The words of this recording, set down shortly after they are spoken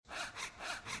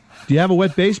Do you have a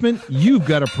wet basement? You've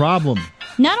got a problem.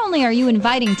 Not only are you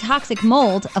inviting toxic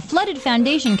mold, a flooded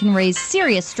foundation can raise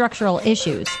serious structural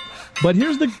issues. But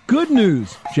here's the good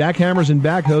news. Jackhammers and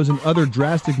backhoes and other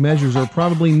drastic measures are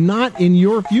probably not in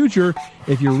your future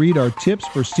if you read our tips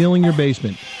for sealing your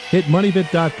basement. Hit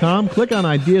moneypit.com, click on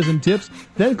ideas and tips,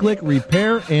 then click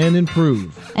repair and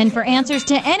improve. And for answers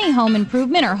to any home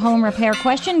improvement or home repair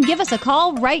question, give us a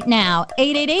call right now,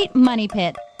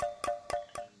 888-MONEYPIT.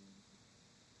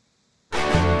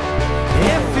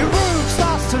 If your roof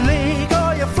starts to leak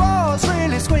or your floor's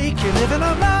really squeak, you live in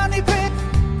a money pit.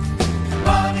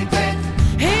 Money pit.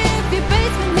 If your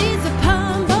basement needs a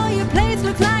pump or your place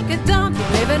looks like a dump, you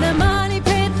live in a money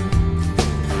pit.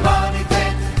 Money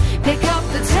pit. Pick up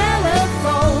the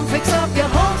telephone, fix up your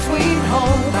home sweet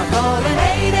home by calling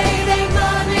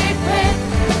 888-MONEY PIT.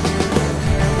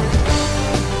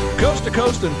 Coast to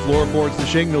coast and floorboards to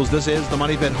shingles, this is the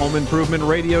Money Pit Home Improvement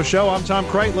Radio Show. I'm Tom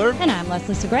Kraeutler. And I'm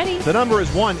Leslie Segrete. The number is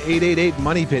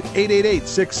 1-888-MONEY-PIT,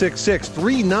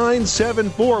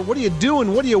 888-666-3974. What are you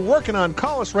doing? What are you working on?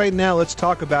 Call us right now. Let's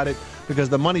talk about it, because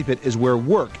the Money Pit is where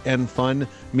work and fun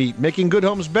meet. Making good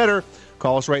homes better.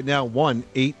 Call us right now,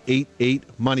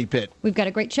 1-888-MONEY-PIT. We've got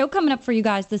a great show coming up for you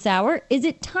guys this hour. Is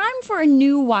it time for a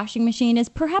new washing machine? Is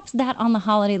perhaps that on the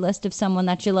holiday list of someone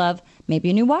that you love? Maybe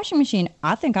a new washing machine.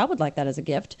 I think I would like that as a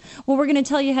gift. Well, we're going to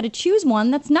tell you how to choose one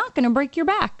that's not going to break your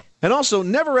back. And also,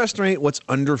 never estimate what's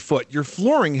underfoot. Your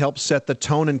flooring helps set the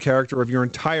tone and character of your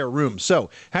entire room.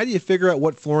 So, how do you figure out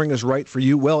what flooring is right for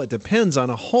you? Well, it depends on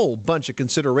a whole bunch of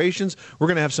considerations. We're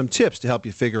going to have some tips to help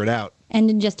you figure it out. And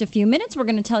in just a few minutes, we're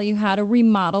going to tell you how to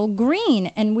remodel green.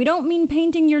 And we don't mean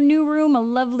painting your new room a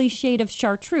lovely shade of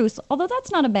chartreuse, although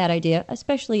that's not a bad idea,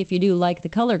 especially if you do like the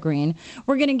color green.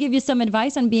 We're going to give you some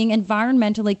advice on being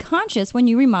environmentally conscious when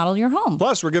you remodel your home.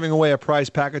 Plus, we're giving away a prize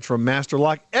package from Master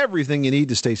Lock, everything you need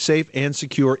to stay safe and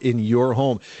secure in your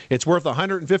home. It's worth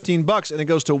 $115, and it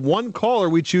goes to one caller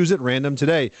we choose at random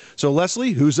today. So,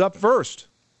 Leslie, who's up first?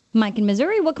 Mike in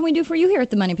Missouri, what can we do for you here at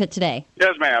the Money Pit today?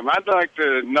 Yes, ma'am. I'd like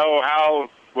to know how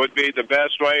would be the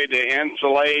best way to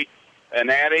insulate an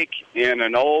attic in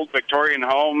an old Victorian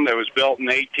home that was built in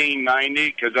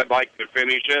 1890, because I'd like to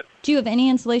finish it. Do you have any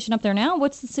insulation up there now?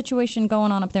 What's the situation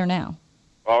going on up there now?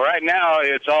 Well, right now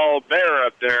it's all bare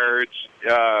up there. It's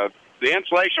the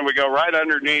insulation would go right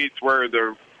underneath where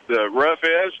the roof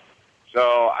is,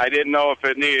 so I didn't know if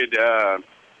it needed to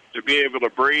be able to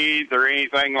breathe or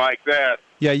anything like that.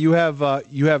 Yeah, you have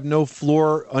no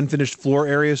unfinished floor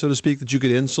area, so to speak, that you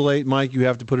could insulate, Mike. You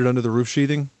have to put it under the roof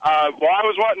sheathing. Well, I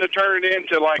was wanting to turn it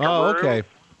into like a room. Okay.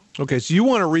 Okay, so you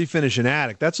want to refinish an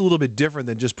attic. That's a little bit different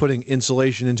than just putting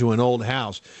insulation into an old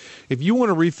house. If you want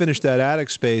to refinish that attic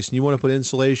space and you want to put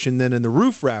insulation then in the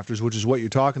roof rafters, which is what you're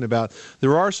talking about,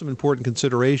 there are some important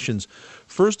considerations.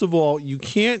 First of all, you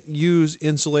can't use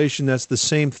insulation that's the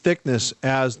same thickness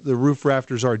as the roof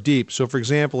rafters are deep. So, for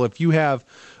example, if you have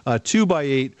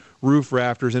 2x8 roof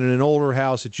rafters, and in an older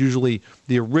house, it's usually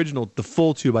the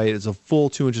full 2x8 is a full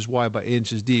 2 inches wide by 8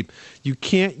 inches deep. You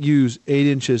can't use 8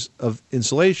 inches of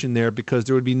insulation there because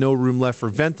there would be no room left for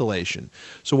ventilation.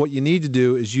 So what you need to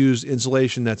do is use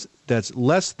insulation that's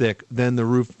less thick than the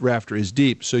roof rafter is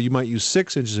deep. So you might use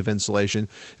 6 inches of insulation.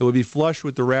 It would be flush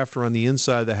with the rafter on the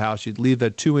inside of the house. You'd leave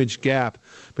that 2-inch gap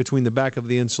between the back of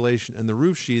the insulation and the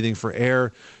roof sheathing for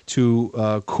air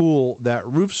to cool that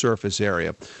roof surface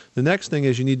area. The next thing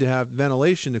is you need to have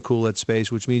ventilation to cool that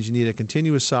space, which means you need a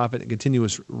continuous soffit and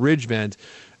continuous ridge vent.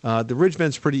 The ridge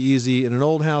vent's pretty easy. In an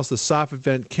old house, the soffit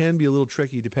vent can be a little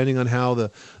tricky depending on how the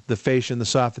fascia and the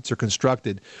soffits are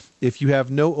constructed. If you have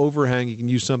no overhang, you can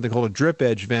use something called a drip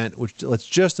edge vent, which lets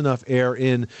just enough air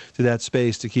in to that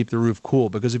space to keep the roof cool.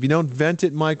 Because if you don't vent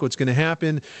it, Mike, what's going to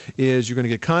happen is you're going to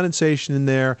get condensation in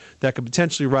there that could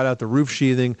potentially rot out the roof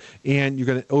sheathing, and you're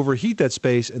going to overheat that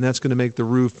space, and that's going to make the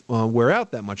roof wear out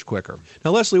that much quicker.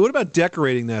 Now, Leslie, what about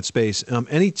decorating that space?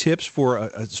 Any tips for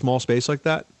a small space like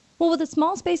that? Well, with a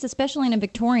small space, especially in a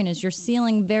Victorian, is your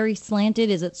ceiling very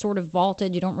slanted? Is it sort of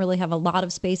vaulted? You don't really have a lot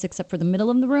of space except for the middle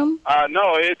of the room?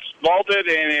 No, it's vaulted,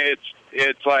 and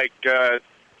it's like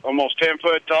almost 10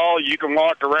 foot tall. You can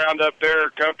walk around up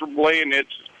there comfortably, and it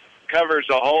covers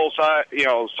the whole size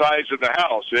of the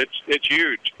house. It's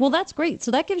huge. Well, that's great.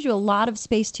 So that gives you a lot of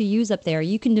space to use up there.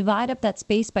 You can divide up that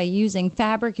space by using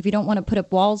fabric. If you don't want to put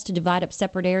up walls to divide up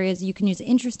separate areas, you can use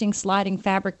interesting sliding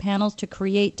fabric panels to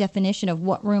create definition of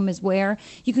what room is where.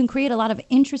 You can create a lot of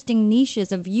interesting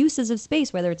niches of uses of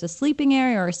space, whether it's a sleeping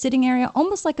area or a sitting area,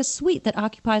 almost like a suite that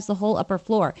occupies the whole upper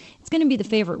floor. It's going to be the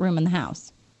favorite room in the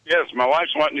house. Yes, my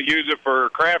wife's wanting to use it for a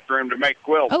craft room to make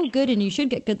quilts. Oh, good, and you should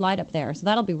get good light up there, so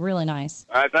that'll be really nice.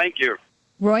 Thank you.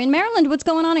 Roy in Maryland, what's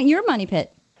going on at your Money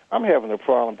Pit? I'm having a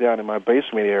problem down in my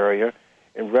basement area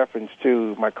in reference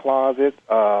to my closet,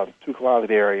 2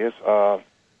 closet areas.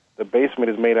 The basement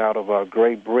is made out of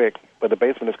gray brick, but the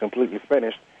basement is completely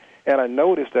finished. And I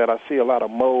noticed that I see a lot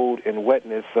of mold and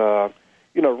wetness,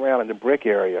 around in the brick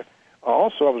area.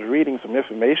 Also, I was reading some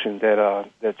information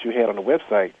that you had on the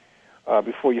website.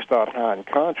 Before you start hiring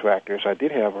contractors, I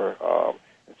did have her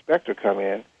inspector come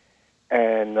in,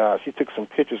 and she took some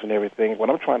pictures and everything. What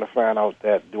I'm trying to find out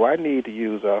that do I need to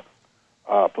use a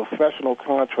professional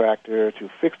contractor to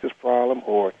fix this problem,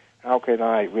 or how can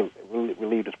I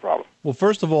relieve this problem? Well,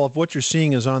 first of all, if what you're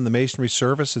seeing is on the masonry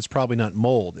surface, it's probably not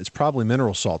mold. It's probably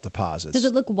mineral salt deposits. Does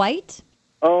it look white?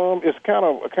 It's kind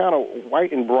of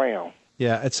white and brown.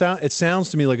 Yeah, it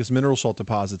sounds to me like it's mineral salt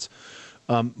deposits.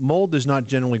 Mold does not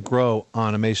generally grow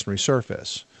on a masonry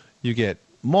surface. You get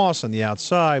moss on the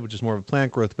outside, which is more of a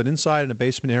plant growth, but inside in a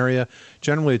basement area,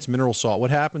 generally it's mineral salt. What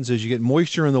happens is you get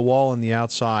moisture in the wall on the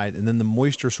outside, and then the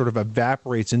moisture sort of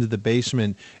evaporates into the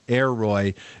basement air,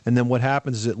 Roy, and then what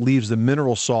happens is it leaves the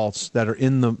mineral salts that are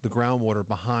in the groundwater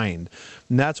behind.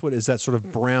 And that's what is that sort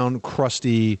of brown,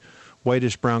 crusty,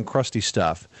 whitish brown, crusty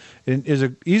stuff. It is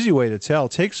an easy way to tell.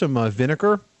 Take some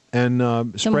vinegar and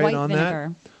spray it on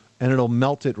that, and it'll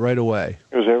melt it right away.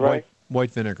 Is that right?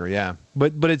 White vinegar, yeah.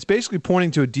 But it's basically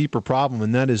pointing to a deeper problem,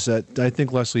 and that is that I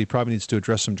think Leslie probably needs to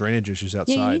address some drainage issues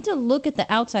outside. Yeah, you need to look at the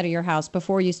outside of your house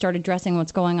before you start addressing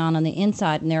what's going on the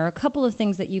inside. And there are a couple of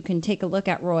things that you can take a look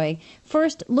at, Roy.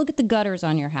 First, look at the gutters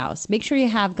on your house. Make sure you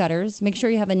have gutters. Make sure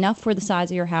you have enough for the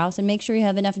size of your house, and make sure you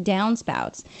have enough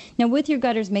downspouts. Now, with your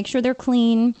gutters, make sure they're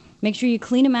clean. Make sure you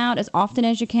clean them out as often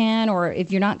as you can, or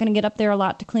if you're not going to get up there a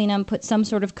lot to clean them, put some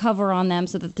sort of cover on them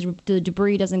so that the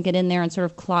debris doesn't get in there and sort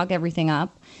of clog everything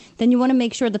up. Then you want to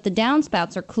make sure that the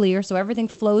downspouts are clear so everything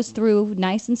flows through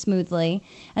nice and smoothly.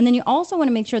 And then you also want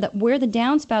to make sure that where the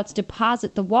downspouts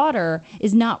deposit the water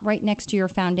is not right next to your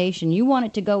foundation. You want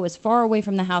it to go as far away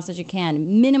from the house as you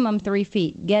can, minimum 3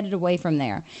 feet. Get it away from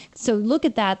there. So look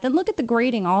at that. Then look at the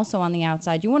grading also on the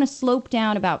outside. You want to slope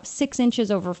down about 6 inches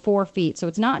over 4 feet. So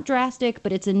it's not drastic,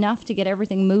 but it's enough to get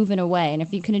everything moving away. And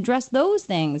if you can address those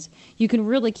things, you can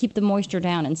really keep the moisture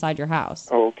down inside your house.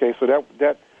 Oh, okay. So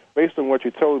that based on what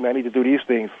you told me, I need to do these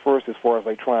things first as far as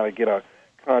like trying to get a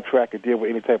contract to deal with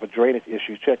any type of drainage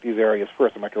issues. Check these areas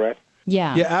first. Am I correct?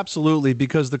 Yeah. Yeah, absolutely,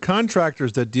 because the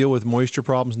contractors that deal with moisture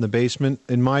problems in the basement,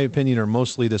 in my opinion, are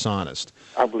mostly dishonest.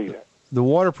 I believe that. The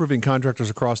waterproofing contractors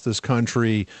across this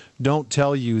country don't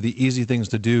tell you the easy things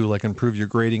to do, like improve your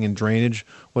grading and drainage.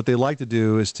 What they like to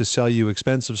do is to sell you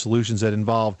expensive solutions that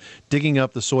involve digging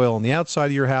up the soil on the outside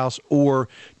of your house or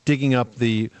digging up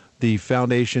the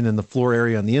foundation and the floor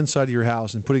area on the inside of your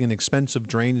house and putting in expensive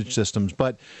drainage systems.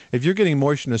 But if you're getting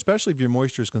moisture, especially if your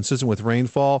moisture is consistent with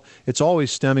rainfall, it's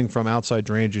always stemming from outside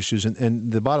drainage issues.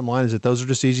 And the bottom line is that those are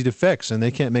just easy to fix, and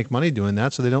they can't make money doing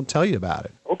that, so they don't tell you about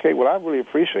it. Okay, well, I really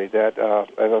appreciate that.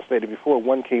 As I stated before,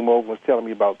 one came over and was telling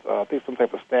me about, I think, some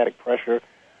type of static pressure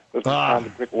behind the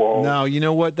brick wall. No, you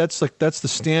know what? That's the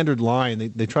standard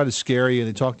line. They try to scare you, and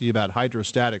they talk to you about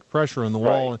hydrostatic pressure in the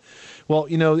wall. Right. Well,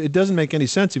 it doesn't make any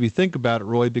sense if you think about it,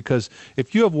 Roy, because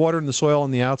if you have water in the soil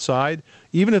on the outside,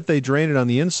 even if they drain it on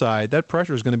the inside, that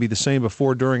pressure is going to be the same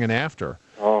before, during, and after.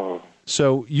 Oh.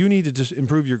 So you need to just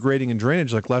improve your grading and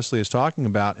drainage like Leslie is talking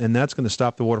about, and that's going to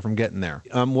stop the water from getting there.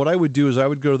 What I would do is I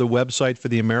would go to the website for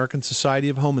the American Society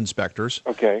of Home Inspectors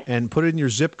and put it in your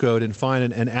zip code and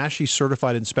find an ASHI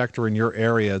certified inspector in your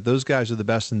area. Those guys are the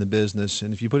best in the business,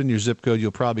 and if you put in your zip code,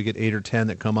 you'll probably get 8 or 10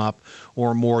 that come up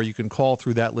or more. You can call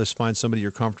through that list, find somebody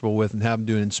you're comfortable with, and have them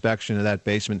do an inspection of that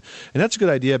basement. And that's a good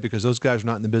idea because those guys are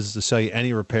not in the business to sell you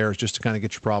any repairs, just to kind of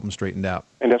get your problem straightened out.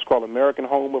 And that's called American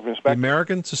Home of Inspectors? The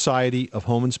American Society of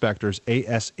Home Inspectors,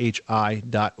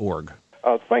 ASHI.org.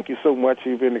 Thank you so much.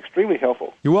 You've been extremely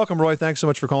helpful. You're welcome, Roy. Thanks so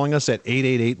much for calling us at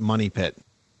 888-MONEY-PIT.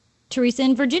 Teresa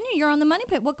in Virginia, you're on the Money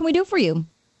Pit. What can we do for you?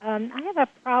 I have a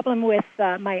problem with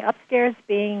my upstairs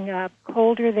being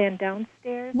colder than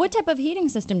downstairs. What type of heating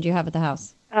system do you have at the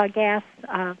house? Gas,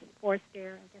 forced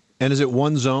air, I guess. And is it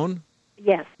one zone?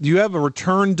 Yes. Do you have a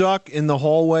return duct in the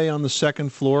hallway on the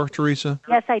second floor, Teresa?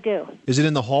 Yes, I do. Is it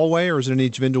in the hallway or is it in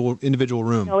each individual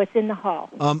room? No, it's in the hall.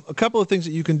 A couple of things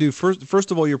that you can do. First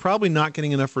of all, you're probably not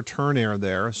getting enough return air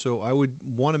there, so I would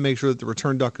want to make sure that the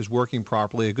return duct is working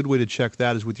properly. A good way to check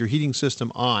that is with your heating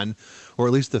system on, or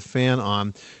at least the fan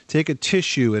on. Take a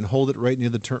tissue and hold it right near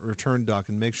the return duct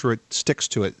and make sure it sticks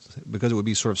to it because it would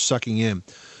be sort of sucking in.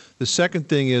 The second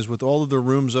thing is with all of the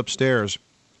rooms upstairs,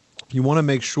 you want to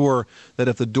make sure that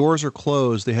if the doors are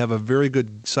closed, they have a very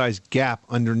good sized gap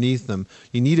underneath them.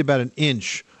 You need about an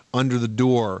inch under the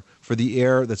door for for the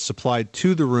air that's supplied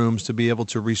to the rooms to be able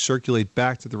to recirculate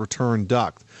back to the return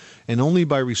duct. And only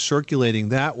by recirculating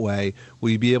that way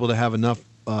will you be able to have enough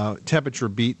temperature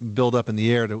build up in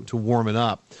the air to warm it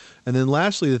up. And then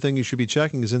lastly, the thing you should be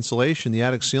checking is insulation. The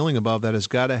attic ceiling above that has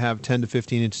got to have 10 to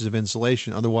 15 inches of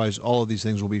insulation. Otherwise, all of these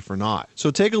things will be for naught. So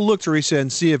take a look, Teresa,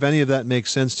 and see if any of that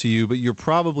makes sense to you. But you're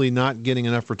probably not getting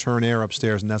enough return air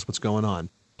upstairs, and that's what's going on.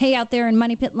 Hey, out there in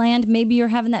Money Pit Land, maybe you're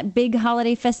having that big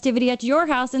holiday festivity at your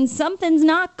house and something's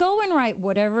not going right.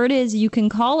 Whatever it is, you can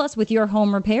call us with your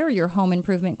home repair, your home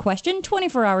improvement question,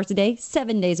 24 hours a day,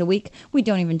 7 days a week. We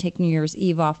don't even take New Year's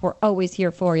Eve off. We're always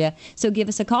here for you. So give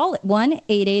us a call at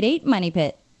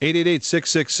 1-888-MONEY-PIT.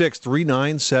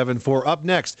 888-666-3974. Up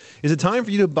next, is it time for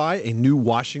you to buy a new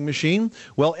washing machine?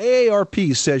 Well,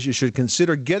 AARP says you should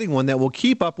consider getting one that will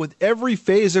keep up with every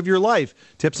phase of your life.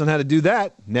 Tips on how to do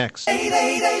that next.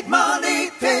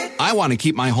 888-MONEY-PIT. I want to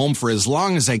keep my home for as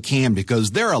long as I can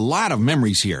because there are a lot of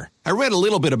memories here. I read a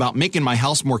little bit about making my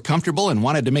house more comfortable and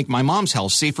wanted to make my mom's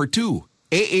house safer too.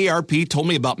 AARP told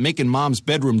me about making Mom's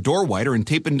bedroom door wider and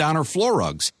taping down her floor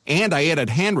rugs. And I added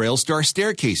handrails to our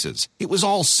staircases. It was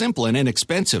all simple and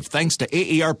inexpensive thanks to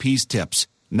AARP's tips.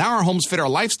 Now our homes fit our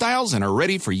lifestyles and are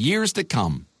ready for years to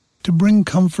come. To bring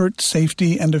comfort,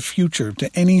 safety, and a future to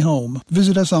any home,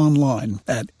 visit us online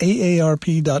at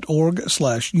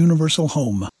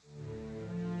aarp.org/universalhome.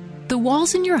 The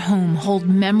walls in your home hold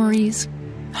memories,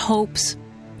 hopes,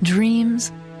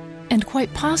 dreams, and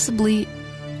quite possibly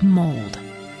mold.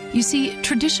 You see,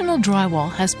 traditional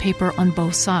drywall has paper on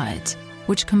both sides,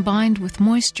 which combined with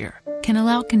moisture can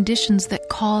allow conditions that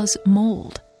cause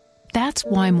mold. That's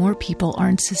why more people are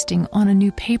insisting on a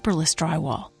new paperless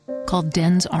drywall called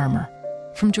Den's Armor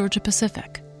from Georgia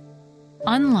Pacific.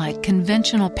 Unlike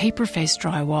conventional paper-faced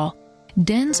drywall,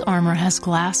 Den's Armor has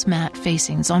glass mat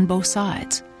facings on both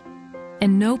sides.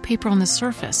 And no paper on the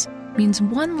surface means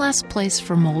one less place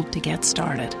for mold to get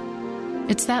started.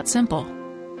 It's that simple.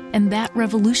 And that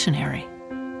revolutionary.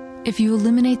 If you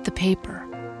eliminate the paper,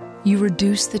 you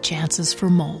reduce the chances for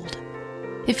mold.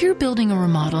 If you're building or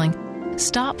remodeling,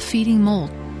 stop feeding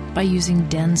mold by using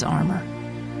Den's Armor.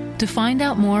 To find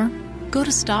out more, go to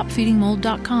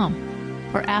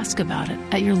stopfeedingmold.com or ask about it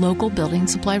at your local building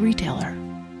supply retailer.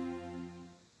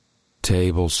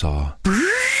 Table saw.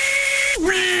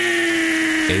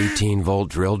 18-volt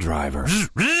drill driver.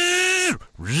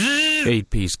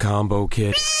 8-piece combo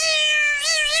kit.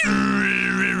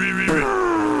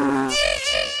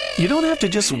 You don't have to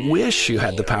just wish you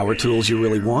had the power tools you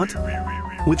really want.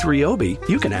 With Ryobi,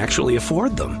 you can actually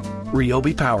afford them.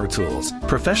 Ryobi Power Tools.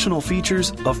 Professional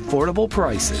features, affordable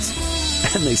prices.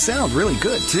 And they sound really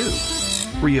good, too.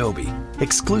 Ryobi.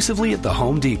 Exclusively at the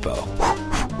Home Depot.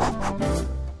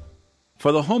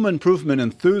 For the home improvement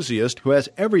enthusiast who has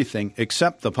everything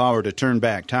except the power to turn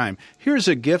back time, here's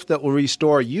a gift that will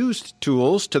restore used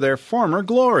tools to their former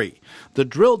glory. The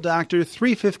Drill Doctor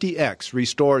 350X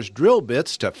restores drill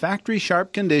bits to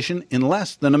factory-sharp condition in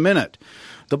less than a minute.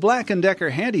 The Black & Decker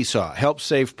Handy Saw helps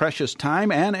save precious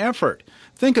time and effort.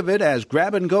 Think of it as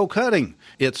grab-and-go cutting.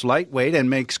 It's lightweight and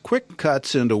makes quick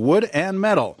cuts into wood and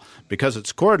metal. Because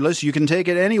it's cordless, you can take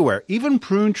it anywhere, even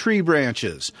prune tree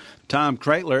branches. Tom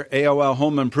Kraeutler, AOL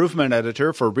Home Improvement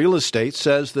Editor for Real Estate,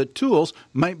 says that tools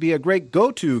might be a great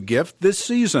go-to gift this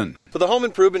season. For the home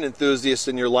improvement enthusiast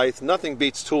in your life, nothing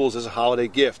beats tools as a holiday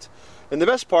gift. And the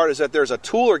best part is that there's a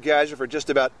tool or gadget for just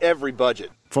about every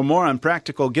budget. For more on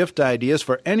practical gift ideas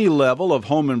for any level of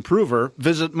home improver,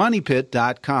 visit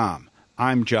MoneyPit.com.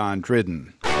 I'm John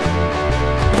Dridden.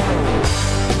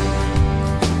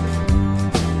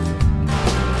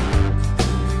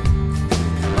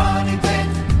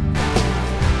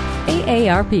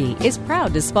 AARP is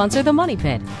proud to sponsor the Money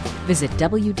Pit. Visit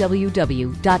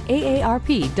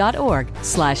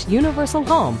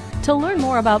www.aarp.org/universalhome to learn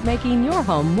more about making your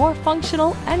home more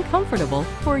functional and comfortable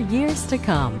for years to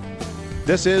come.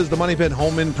 This is the Money Pit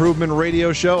Home Improvement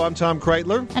Radio Show. I'm Tom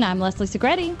Kraeutler. And I'm Leslie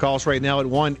Segrete. Call us right now at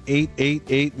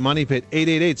 1-888-MONEY-PIT,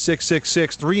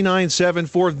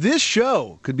 888-666-3974. This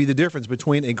show could be the difference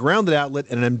between a grounded outlet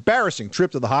and an embarrassing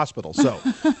trip to the hospital. So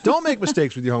don't make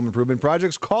mistakes with your home improvement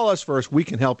projects. Call us first. We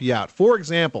can help you out. For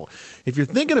example, if you're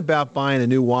thinking about buying a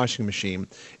new washing machine,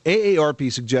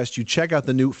 AARP suggests you check out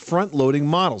the new front-loading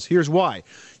models. Here's why.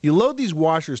 You load these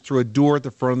washers through a door at the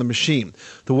front of the machine.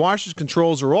 The washer's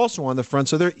controls are also on the front,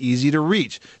 so they're easy to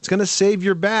reach. It's going to save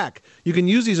your back. You can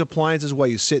use these appliances while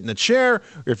you sit in a chair,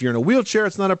 or if you're in a wheelchair,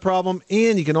 it's not a problem.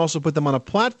 And you can also put them on a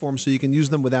platform so you can use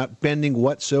them without bending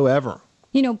whatsoever.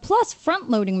 Plus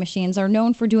front-loading machines are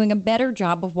known for doing a better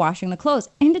job of washing the clothes.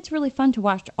 And it's really fun to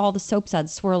watch all the soap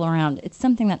suds swirl around. It's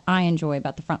something that I enjoy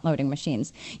about the front-loading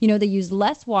machines. They use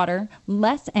less water,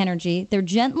 less energy. They're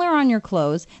gentler on your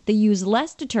clothes. They use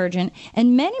less detergent.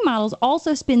 And many models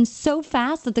also spin so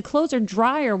fast that the clothes are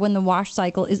drier when the wash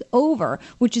cycle is over,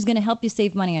 which is going to help you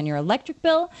save money on your electric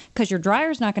bill because your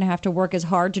dryer's not going to have to work as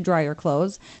hard to dry your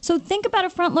clothes. So think about a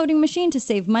front-loading machine to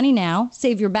save money now,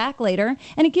 save your back later,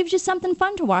 and it gives you something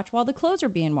fun to watch while the clothes are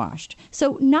being washed.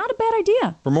 So not a bad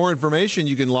idea. For more information,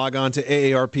 you can log on to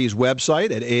AARP's website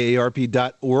at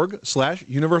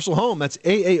aarp.org/universal home. That's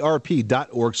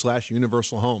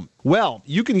aarp.org/universal home. Well,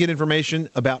 you can get information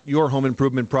about your home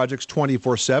improvement projects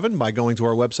 24/7 by going to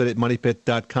our website at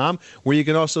moneypit.com, where you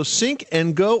can also sync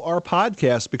and go our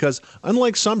podcasts, because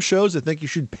unlike some shows that think you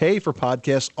should pay for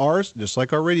podcasts, ours, just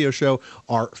like our radio show,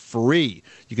 are free.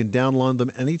 You can download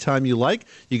them anytime you like.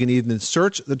 You can even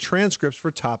search the transcripts for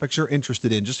topics you're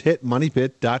interested in. Just hit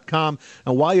moneypit.com.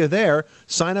 And while you're there,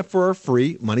 sign up for our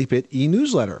free Money Pit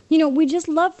e-newsletter. We just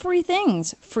love free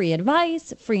things. Free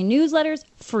advice, free newsletters,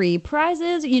 free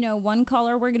prizes. One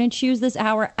caller we're going to choose this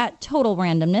hour at total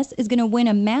randomness is going to win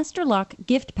a Master Lock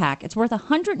gift pack. It's worth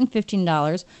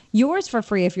 $115. Yours for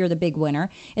free if you're the big winner.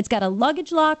 It's got a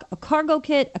luggage lock, a cargo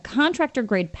kit, a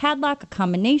contractor-grade padlock, a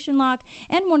combination lock,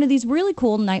 and one of these really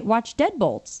cool Night Watch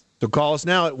deadbolts. So call us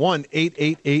now at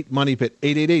 1-888-MONEYPIT,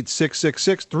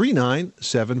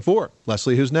 888-666-3974.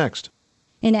 Leslie, who's next?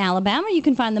 In Alabama, you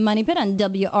can find the Money Pit on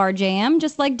WRJM,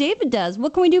 just like David does.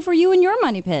 What can we do for you in your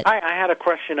Money Pit? Hi, I had a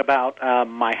question about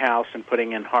my house and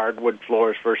putting in hardwood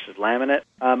floors versus laminate.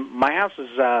 My house is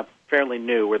fairly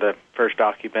new. We're the first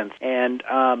occupants. And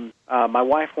my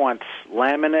wife wants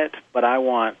laminate, but I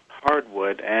want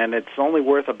hardwood, and it's only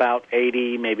worth about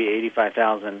 $80,000, maybe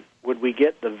 $85,000. Would we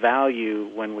get the value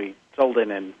when we sold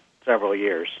it in several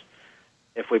years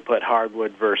if we put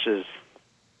hardwood versus,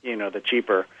 the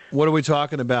cheaper? What are we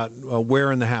talking about?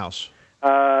 Where in the house?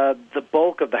 The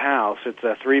bulk of the house. It's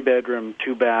a 3-bedroom,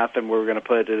 2-bath, and we're going to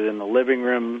put it in the living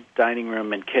room, dining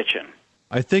room, and kitchen.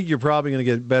 I think you're probably going to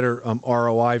get better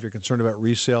ROI if you're concerned about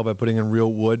resale by putting in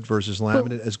real wood versus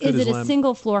laminate. Is it a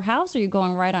single-floor house? Are you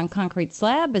going right on concrete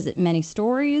slab? Is it many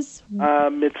stories?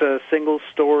 It's a single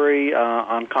story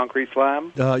on concrete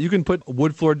slab. You can put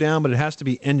wood floor down, but it has to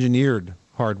be engineered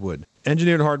hardwood.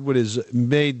 Engineered hardwood is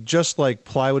made just like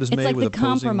plywood is made. It's with like the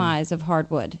compromise of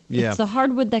hardwood. Yeah. It's the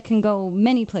hardwood that can go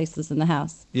many places in the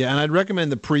house. Yeah, and I'd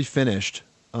recommend the pre-finished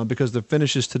because the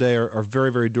finishes today are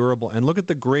very, very durable. And look at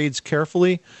the grades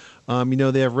carefully.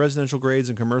 They have residential grades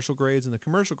and commercial grades, and the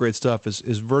commercial grade stuff is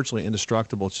virtually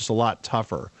indestructible. It's just a lot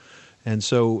tougher. And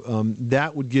so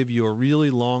that would give you a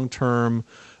really long-term,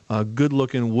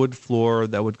 good-looking wood floor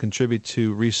that would contribute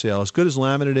to resale. As good as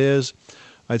laminate is,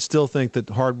 I'd still think that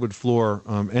hardwood floor,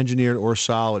 engineered or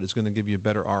solid, is going to give you a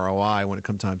better ROI when it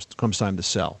comes time to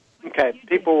sell. Okay,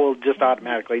 people will just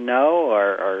automatically know,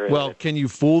 or well, can you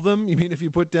fool them? You mean if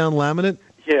you put down laminate?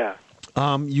 Yeah.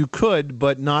 You could,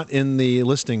 but not in the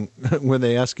listing when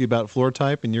they ask you about floor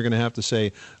type, and you're going to have to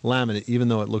say laminate, even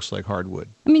though it looks like hardwood.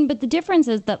 But the difference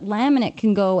is that laminate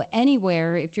can go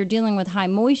anywhere. If you're dealing with high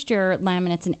moisture,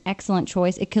 laminate's an excellent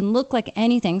choice. It can look like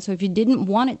anything, so if you didn't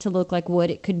want it to look like wood,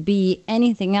 it could be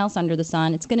anything else under the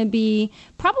sun. It's going to be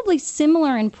probably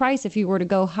similar in price if you were to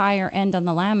go higher end on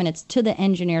the laminates to the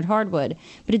engineered hardwood.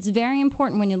 But it's very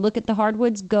important when you look at the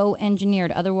hardwoods, go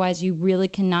engineered. Otherwise, you really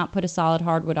cannot put a solid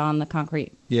hardwood on the concrete.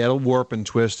 Yeah, it'll warp and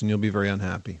twist, and you'll be very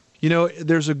unhappy.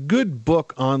 There's a good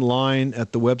book online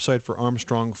at the website for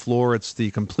Armstrong Floor. It's the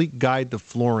Complete Guide to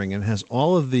Flooring, and it has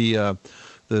all of the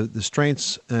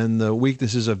strengths and the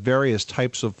weaknesses of various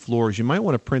types of floors. You might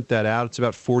want to print that out. It's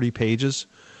about 40 pages,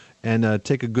 and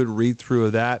take a good read through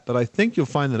of that. But I think you'll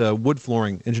find that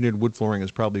engineered wood flooring is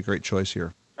probably a great choice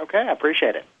here. Okay, I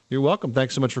appreciate it. You're welcome.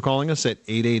 Thanks so much for calling us at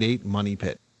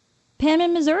 888-MONEY-PIT. Pam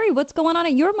in Missouri, what's going on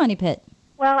at your Money Pit?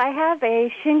 Well, I have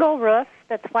a shingle roof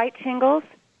that's white shingles,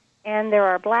 and there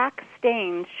are black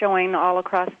stains showing all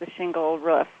across the shingle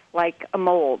roof, like a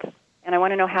mold. And I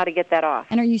want to know how to get that off.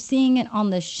 And are you seeing it on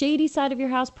the shady side of your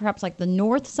house, perhaps like the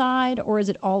north side, or is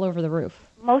it all over the roof?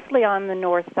 Mostly on the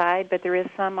north side, but there is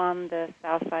some on the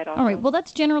south side also. All right. Well,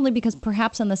 that's generally because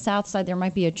perhaps on the south side there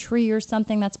might be a tree or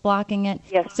something that's blocking it.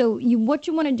 Yes. So what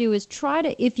you want to do is try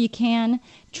to, if you can,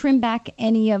 trim back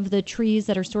any of the trees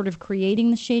that are sort of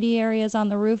creating the shady areas on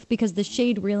the roof, because the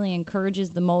shade really encourages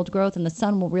the mold growth, and the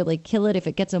sun will really kill it if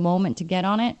it gets a moment to get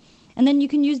on it. And then you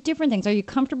can use different things. Are you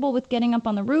comfortable with getting up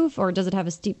on the roof, or does it have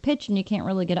a steep pitch and you can't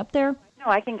really get up there?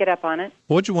 No, I can get up on it.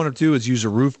 What you want to do is use a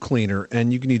roof cleaner,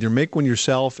 and you can either make one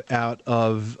yourself out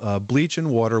of bleach and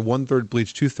water, 1/3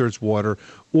 bleach, 2/3 water,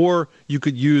 or you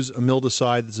could use a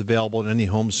mildicide that's available in any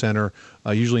home center,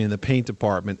 usually in the paint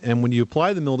department. And when you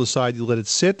apply the mildicide, you let it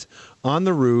sit on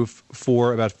the roof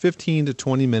for about 15 to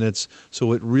 20 minutes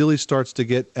so it really starts to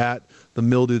get at the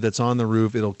mildew that's on the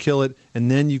roof. It'll kill it, and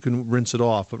then you can rinse it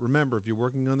off. But remember, if you're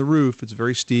working on the roof, it's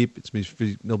very steep.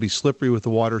 It'll be slippery with the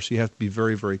water, so you have to be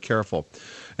very, very careful.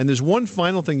 And there's one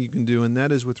final thing you can do, and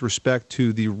that is with respect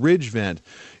to the ridge vent.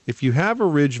 If you have a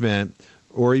ridge vent,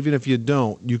 or even if you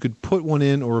don't, you could put one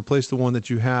in or replace the one that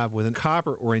you have with a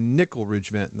copper or a nickel ridge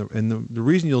vent. And the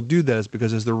reason you'll do that is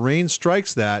because as the rain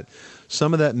strikes that,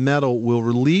 some of that metal will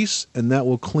release, and that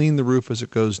will clean the roof as it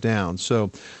goes down. So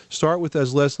start with,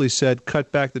 as Leslie said,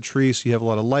 cut back the trees so you have a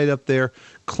lot of light up there,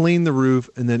 clean the roof,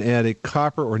 and then add a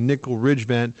copper or nickel ridge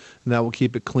vent, and that will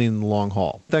keep it clean in the long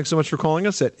haul. Thanks so much for calling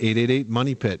us at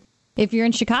 888-MONEY-PIT. If you're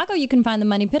in Chicago, you can find the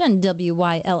Money Pit on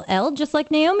WYLL, just like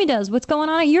Naomi does. What's going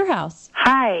on at your house?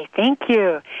 Hi, thank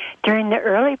you. During the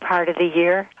early part of the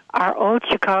year, our old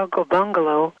Chicago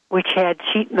bungalow, which had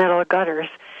sheet metal gutters,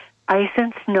 ice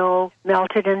and snow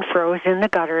melted and froze in the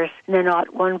gutters, and then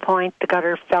at one point the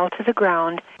gutter fell to the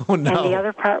ground, and the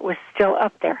other part was still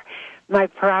up there. My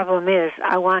problem is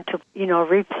I want to,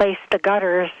 replace the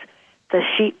gutters, the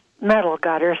sheet metal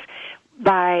gutters,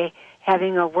 by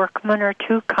having a workman or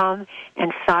two come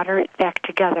and solder it back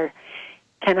together.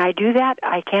 Can I do that?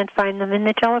 I can't find them in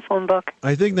the telephone book.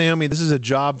 I think, Naomi, this is a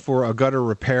job for a gutter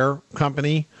repair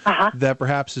company that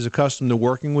perhaps is accustomed to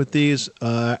working with these.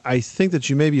 I think that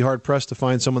you may be hard-pressed to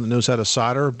find someone that knows how to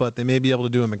solder, but they may be able to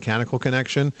do a mechanical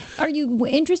connection. Are you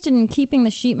interested in keeping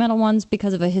the sheet metal ones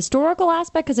because of a historical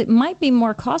aspect? Because it might be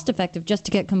more cost-effective just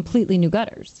to get completely new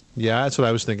gutters. Yeah, that's what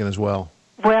I was thinking as well.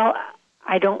 Well,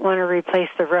 I don't want to replace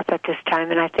the roof at this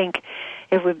time, and I think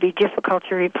it would be difficult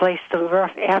to replace the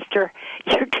roof after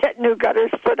you get new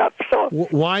gutters put up. So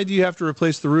why do you have to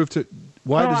replace the roof?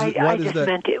 I just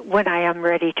meant it when I am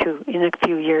ready to in a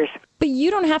few years. But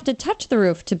you don't have to touch the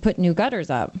roof to put new gutters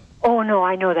up. Oh, no,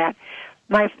 I know that.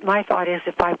 My thought is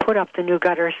if I put up the new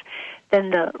gutters,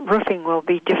 then the roofing will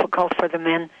be difficult for the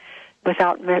men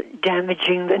without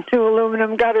damaging the new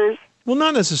aluminum gutters. Well,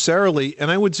 not necessarily, and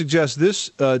I would suggest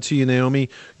this to you, Naomi.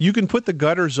 You can put the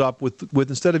gutters up with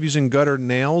instead of using gutter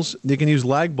nails, you can use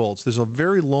lag bolts. There's a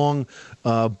very long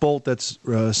bolt that's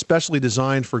specially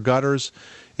designed for gutters.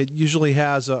 It usually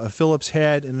has a Phillips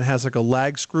head, and it has like a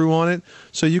lag screw on it,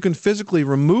 so you can physically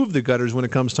remove the gutters when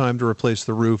it comes time to replace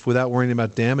the roof without worrying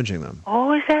about damaging them.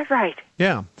 Oh, is that right?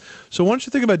 Yeah. So why don't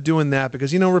you think about doing that?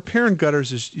 Because, repairing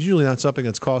gutters is usually not something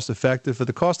that's cost-effective. For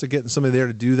the cost of getting somebody there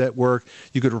to do that work,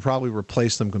 you could probably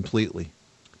replace them completely.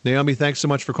 Naomi, thanks so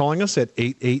much for calling us at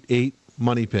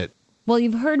 888-MONEY-PIT. Well,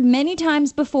 you've heard many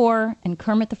times before, and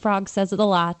Kermit the Frog says it a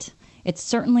lot, it's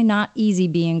certainly not easy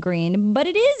being green, but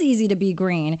it is easy to be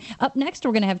green. Up next,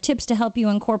 we're going to have tips to help you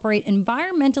incorporate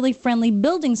environmentally friendly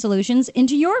building solutions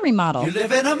into your remodel. You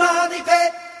live in a money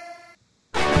pit.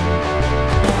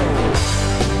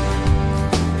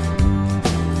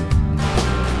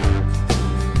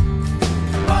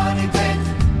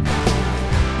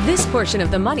 This portion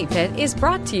of the Money Pit is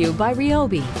brought to you by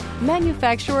Ryobi,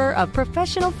 manufacturer of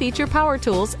professional feature power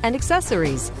tools and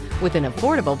accessories, with an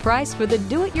affordable price for the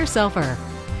do-it-yourselfer.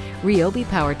 Ryobi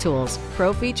Power Tools,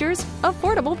 pro features,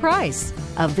 affordable price.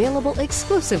 Available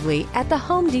exclusively at the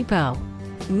Home Depot.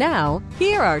 Now,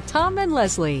 here are Tom and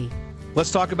Leslie.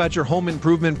 Let's talk about your home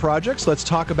improvement projects. Let's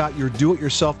talk about your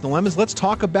do-it-yourself dilemmas. Let's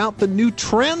talk about the new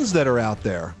trends that are out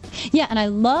there. Yeah, and I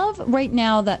love right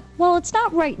now that, well, it's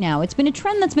not right now. It's been a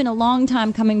trend that's been a long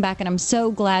time coming back, and I'm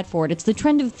so glad for it. It's the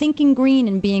trend of thinking green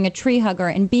and being a tree hugger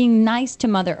and being nice to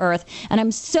Mother Earth. And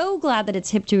I'm so glad that it's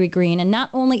hip to be green. And not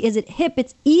only is it hip,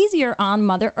 it's easier on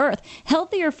Mother Earth,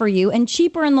 healthier for you, and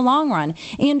cheaper in the long run.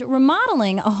 And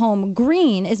remodeling a home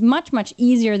green is much, much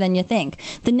easier than you think.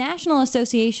 The National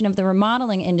Association of the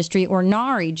Remodeling Industry, or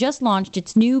NARI, just launched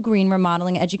its new green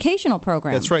remodeling educational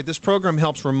program. That's right. This program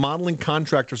helps remodeling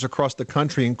contractors across the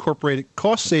country incorporate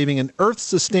cost-saving and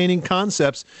earth-sustaining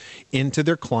concepts into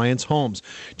their clients' homes.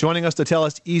 Joining us to tell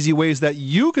us easy ways that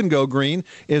you can go green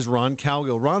is Ron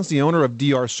Cowgill. Ron's the owner of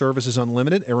DR Services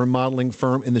Unlimited, a remodeling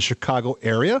firm in the Chicago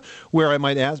area, where I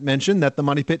might mention that the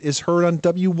Money Pit is heard on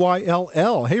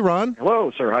WYLL. Hey, Ron.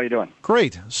 Hello, sir. How you doing?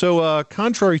 Great. So,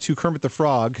 contrary to Kermit the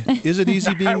Frog, is it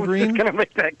easy being green? I was just going to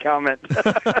make that comment.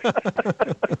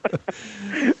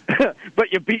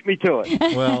 But you beat me to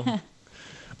it. Well,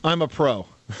 I'm a pro.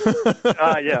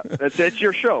 Yeah, it's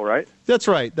your show, right? That's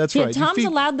right. That's Yeah, right. Tom's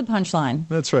allowed the punchline.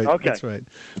 That's right. Okay. That's right.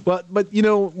 But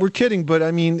we're kidding. But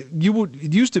I mean,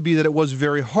 it used to be that it was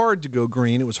very hard to go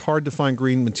green. It was hard to find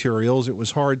green materials. It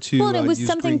was hard to. Well, and it was use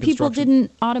something green people construction.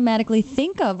 didn't automatically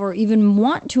think of or even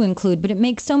want to include. But it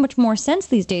makes so much more sense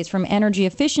these days, from energy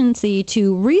efficiency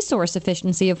to resource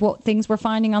efficiency of what things we're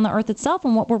finding on the Earth itself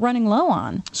and what we're running low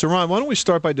on. So, Ron, why don't we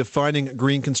start by defining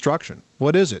green construction?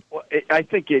 What is it? Well, I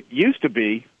think it used to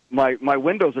be my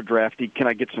windows are drafty. Can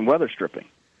I get some weather stripping?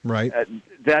 Right.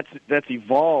 That's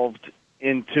evolved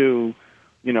into,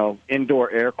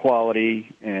 indoor air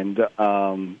quality and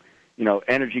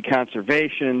energy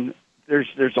conservation.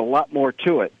 There's a lot more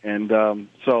to it, and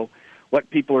so what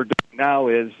people are doing now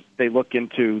is they look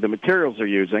into the materials they're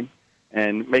using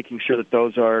and making sure that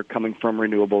those are coming from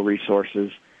renewable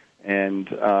resources, and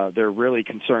they're really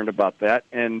concerned about that.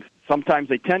 And sometimes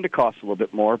they tend to cost a little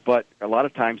bit more, but a lot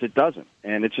of times it doesn't.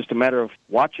 And it's just a matter of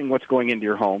watching what's going into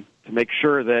your home to make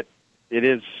sure that it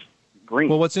is green.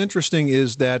 Well, what's interesting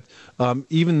is that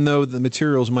even though the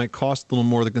materials might cost a little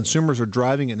more, the consumers are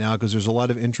driving it now because there's a lot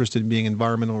of interest in being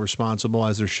environmentally responsible,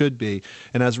 as there should be.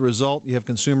 And as a result, you have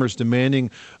consumers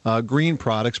demanding green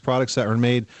products that are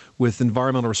made with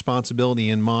environmental responsibility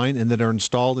in mind and that are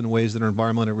installed in ways that are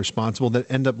environmentally responsible, that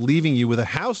end up leaving you with a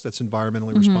house that's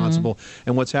environmentally responsible.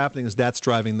 And what's happening is that's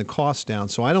driving the cost down.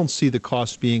 So I don't see the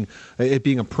cost being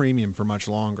a premium for much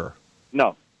longer.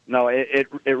 No, it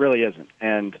really isn't.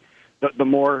 And the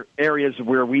more areas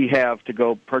where we have to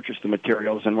go purchase the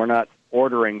materials, and we're not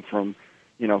ordering from,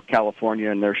 California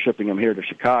and they're shipping them here to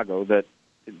Chicago, that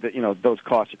those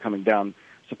costs are coming down.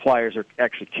 Suppliers are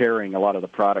actually carrying a lot of the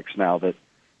products now that,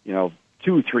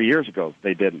 2-3 years ago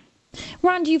they didn't.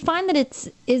 Ron, do you find that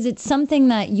is it something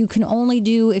that you can only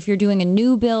do if you're doing a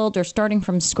new build or starting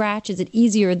from scratch? Is it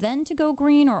easier then to go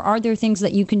green, or are there things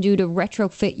that you can do to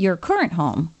retrofit your current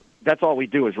home? That's all we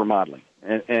do is remodeling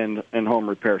and home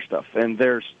repair stuff. And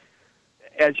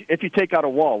if you take out a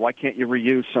wall, why can't you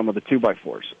reuse some of the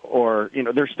 2x4s? Or,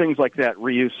 there's things like that,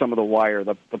 reuse some of the wire,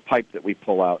 the pipe that we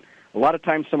pull out. A lot of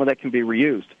times some of that can be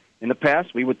reused. In the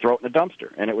past, we would throw it in a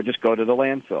dumpster, and it would just go to the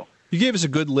landfill. You gave us a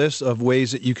good list of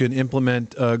ways that you can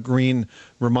implement green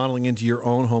remodeling into your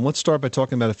own home. Let's start by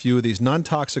talking about a few of these.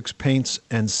 Non-toxic paints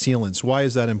and sealants. Why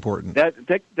is that important?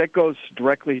 That goes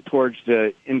directly towards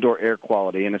the indoor air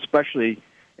quality, and especially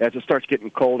as it starts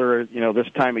getting colder, this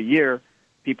time of year,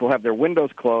 people have their windows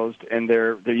closed, and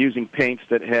they're using paints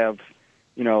that have,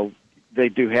 they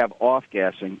do have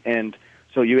off-gassing, and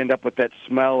so you end up with that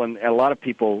smell, and a lot of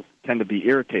people tend to be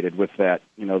irritated with that,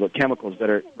 the chemicals that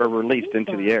are released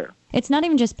into the air. It's not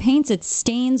even just paints, it's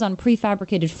stains on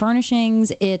prefabricated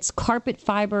furnishings, it's carpet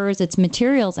fibers, it's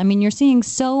materials. I mean, you're seeing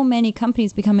so many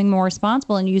companies becoming more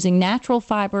responsible and using natural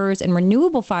fibers and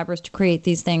renewable fibers to create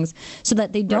these things so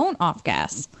that they don't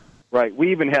off-gas. Right.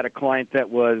 We even had a client that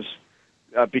was,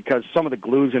 because some of the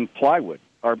glues in plywood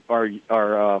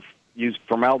are used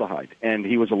formaldehyde, and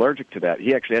he was allergic to that.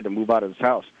 He actually had to move out of his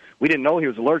house. We didn't know he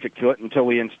was allergic to it until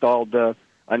we installed a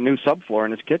new subfloor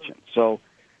in his kitchen. So,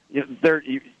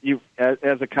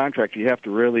 as a contractor, you have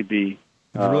to really be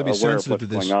aware of what's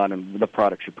going on and the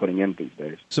products you're putting in these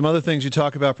days. Some other things you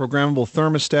talk about: programmable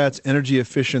thermostats,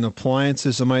 energy-efficient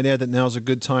appliances. I might add that now is a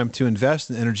good time to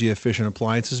invest in energy-efficient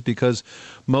appliances because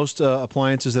most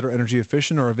appliances that are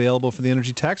energy-efficient are available for the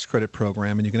energy tax credit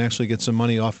program, and you can actually get some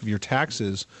money off of your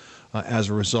taxes as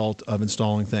a result of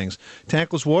installing things.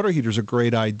 Tankless water heaters are a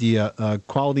great idea.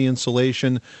 Quality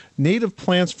insulation. Native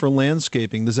plants for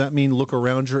landscaping. Does that mean look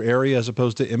around your area as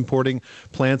opposed to importing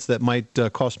plants that might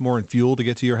cost more in fuel to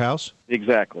get to your house?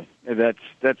 Exactly.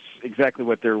 That's exactly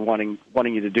what they're wanting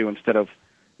you to do instead of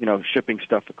shipping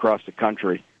stuff across the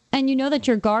country. And you know that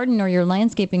your garden or your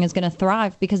landscaping is going to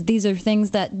thrive because these are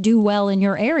things that do well in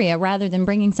your area rather than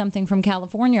bringing something from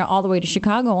California all the way to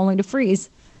Chicago only to freeze.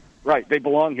 Right, they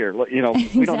belong here. We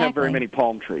don't have very many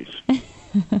palm trees.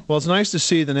 Well, it's nice to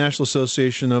see the National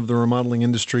Association of the Remodeling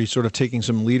Industry sort of taking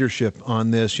some leadership on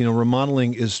this.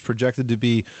 Remodeling is projected to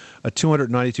be a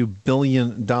 $292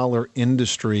 billion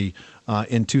industry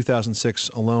in 2006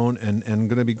 alone, and going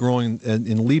to be growing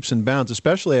in leaps and bounds,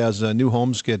 especially as new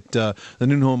homes get the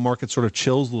new home market sort of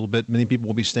chills a little bit. Many people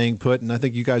will be staying put, and I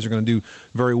think you guys are going to do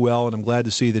very well, and I'm glad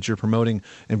to see that you're promoting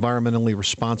environmentally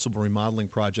responsible remodeling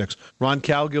projects. Ron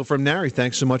Cowgill from NARI,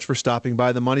 thanks so much for stopping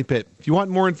by the Money Pit. If you want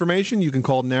more information, you can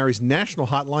call NARI's national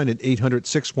hotline at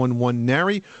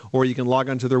 800-611-NARI, or you can log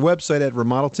on to their website at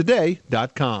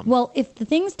remodeltoday.com. Well, if the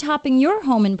things topping your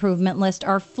home improvement list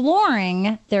are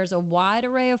flooring, there's a wide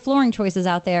array of flooring choices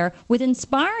out there with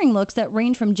inspiring looks that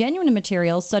range from genuine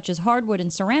materials such as hardwood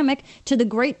and ceramic to the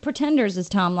great pretenders, as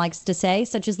Tom likes to say,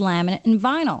 such as laminate and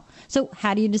vinyl. So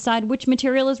how do you decide which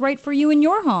material is right for you in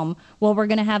your home? Well, we're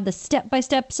going to have the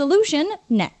step-by-step solution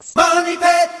next. Money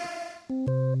Pit!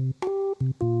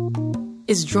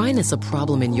 Is dryness a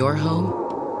problem in your home?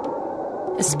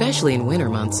 Especially in winter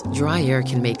months, dry air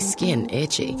can make skin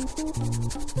itchy.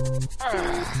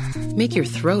 Make your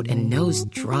throat and nose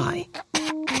dry.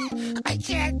 I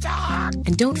can't talk!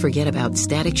 And don't forget about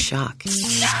static shock.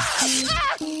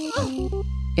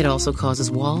 It also causes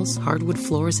walls, hardwood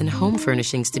floors, and home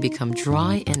furnishings to become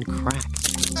dry and crack.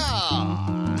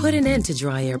 Put an end to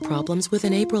dry air problems with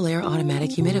an April Air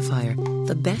automatic humidifier,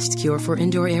 the best cure for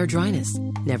indoor air dryness.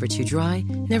 Never too dry,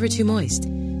 never too moist.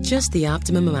 Just the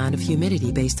optimum amount of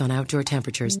humidity based on outdoor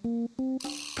temperatures.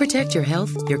 Protect your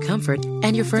health, your comfort,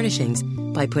 and your furnishings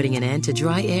by putting an end to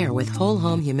dry air with whole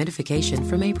home humidification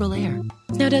from April Air.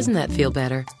 Now doesn't that feel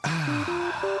better?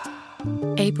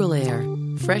 April Air.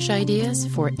 Fresh ideas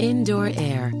for indoor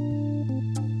air.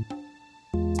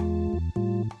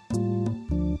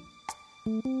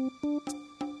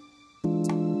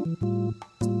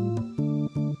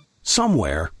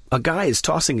 Somewhere, a guy is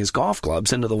tossing his golf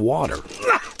clubs into the water.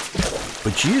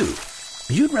 But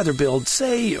you'd rather build,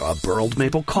 say, a burled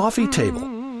maple coffee table.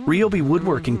 Ryobi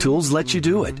Woodworking Tools let you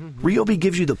do it. Ryobi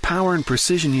gives you the power and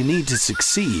precision you need to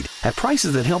succeed at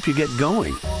prices that help you get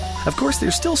going. Of course,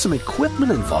 there's still some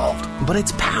equipment involved, but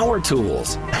it's power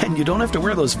tools, and you don't have to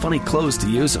wear those funny clothes to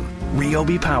use them.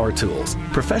 Ryobi Power Tools.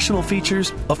 Professional features,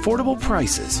 affordable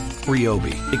prices.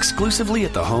 Ryobi, exclusively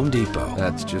at the Home Depot.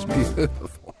 That's just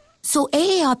beautiful. So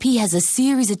AARP has a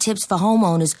series of tips for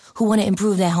homeowners who want to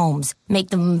improve their homes, make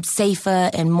them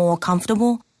safer and more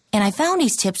comfortable. And I found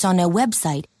these tips on their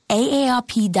website,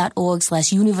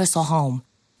 aarp.org/universal home.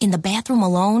 In the bathroom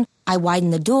alone, I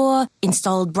widened the door,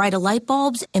 installed brighter light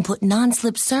bulbs, and put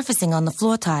non-slip surfacing on the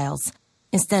floor tiles.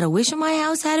 Instead of wishing my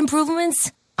house had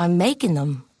improvements, I'm making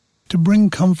them. To bring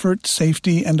comfort,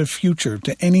 safety, and a future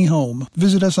to any home,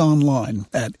 visit us online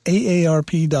at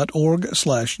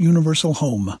aarp.org/universal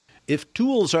home. If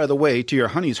tools are the way to your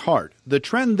honey's heart, the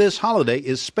trend this holiday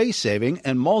is space-saving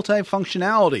and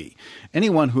multifunctionality.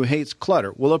 Anyone who hates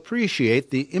clutter will appreciate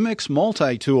the Immix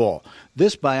Multi-Tool.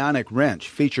 This bionic wrench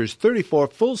features 34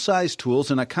 full-size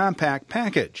tools in a compact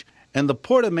package. And the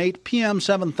Portamate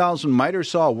PM7000 miter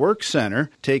saw work center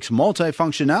takes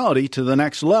multifunctionality to the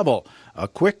next level. A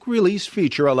quick-release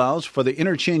feature allows for the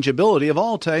interchangeability of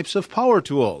all types of power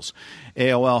tools.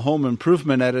 AOL Home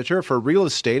Improvement Editor for Real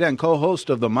Estate and co-host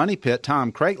of the Money Pit,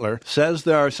 Tom Kraeutler, says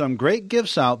there are some great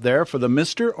gifts out there for the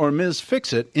Mr. or Ms.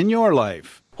 Fix-It in your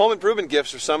life. Home improvement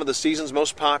gifts are some of the season's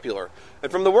most popular.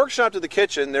 And from the workshop to the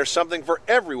kitchen, there's something for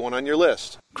everyone on your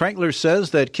list. Kraeutler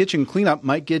says that kitchen cleanup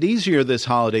might get easier this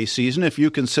holiday season if you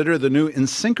consider the new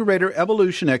InSinkErator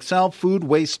Evolution XL food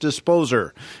waste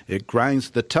disposer. It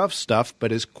grinds the tough stuff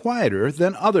but is quieter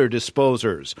than other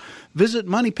disposers. Visit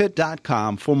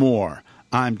MoneyPit.com for more.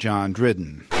 I'm John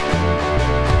Dridden.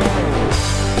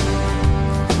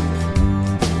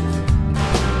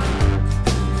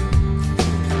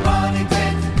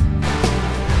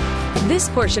 This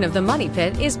portion of the Money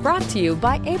Pit is brought to you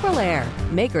by April Air,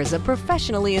 makers of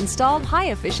professionally installed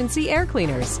high-efficiency air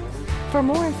cleaners. For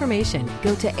more information,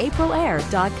 go to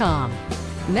aprilair.com.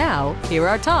 Now, here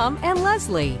are Tom and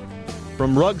Leslie.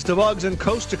 From rugs to bugs and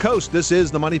coast to coast, this is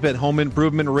the Money Pit Home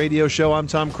Improvement Radio Show. I'm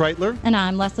Tom Kraeutler. And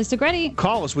I'm Leslie Segrete.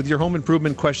 Call us with your home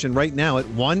improvement question right now at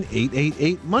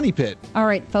 1-888-MONEY-PIT. All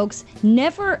right, folks,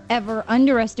 never, ever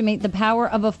underestimate the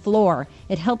power of a floor.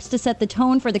 It helps to set the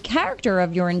tone for the character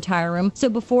of your entire room. So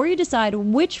before you decide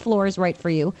which floor is right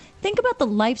for you, think about the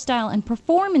lifestyle and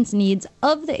performance needs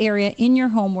of the area in your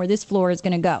home where this floor is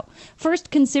going to go.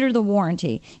 First, consider the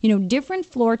warranty. Different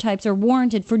floor types are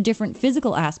warranted for different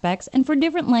physical aspects and for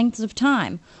different lengths of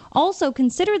time. Also,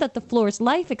 consider that the floor's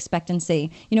life expectancy.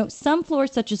 Some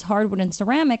floors, such as hardwood and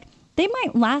ceramic, they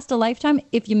might last a lifetime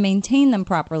if you maintain them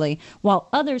properly, while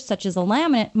others, such as a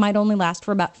laminate, might only last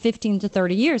for about 15 to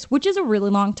 30 years, which is a really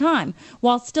long time.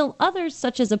 While still others,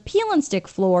 such as a peel and stick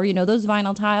floor, those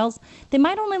vinyl tiles, they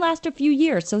might only last a few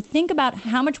years. So think about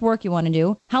how much work you want to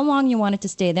do, how long you want it to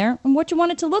stay there, and what you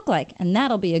want it to look like, and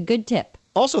that'll be a good tip.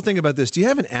 Also think about this. Do you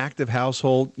have an active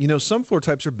household? Some floor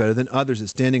types are better than others at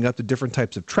standing up to different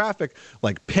types of traffic,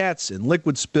 like pets and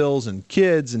liquid spills and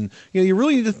kids. And, you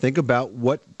really need to think about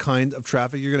what kind of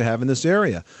traffic you're going to have in this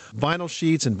area. Vinyl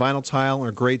sheets and vinyl tile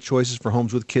are great choices for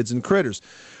homes with kids and critters.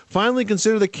 Finally,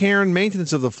 consider the care and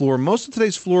maintenance of the floor. Most of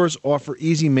today's floors offer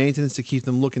easy maintenance to keep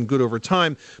them looking good over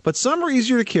time, but some are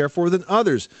easier to care for than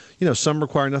others. Some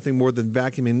require nothing more than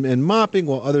vacuuming and mopping,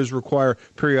 while others require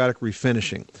periodic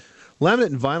refinishing. Laminate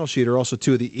and vinyl sheet are also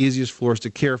two of the easiest floors to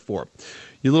care for.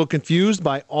 You're a little confused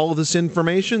by all of this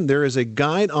information? There is a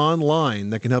guide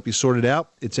online that can help you sort it out.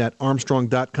 It's at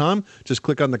Armstrong.com. Just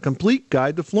click on the complete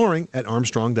guide to flooring at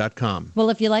Armstrong.com.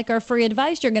 Well, if you like our free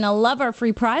advice, you're going to love our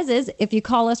free prizes. If you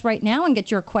call us right now and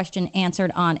get your question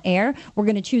answered on air, we're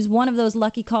going to choose one of those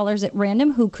lucky callers at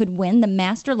random who could win the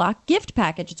Master Lock gift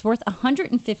package. It's worth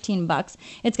 $115.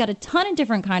 It's got a ton of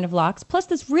different kind of locks, plus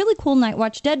this really cool Night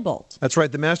Watch deadbolt. That's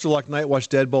right. The Master Lock Night Watch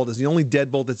deadbolt is the only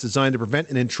deadbolt that's designed to prevent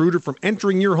an intruder from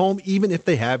entering your home, even if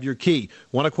they have your key.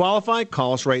 Want to qualify?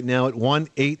 Call us right now at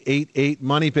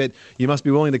 1-888-MONEY-PIT. You must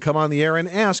be willing to come on the air and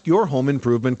ask your home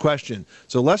improvement question.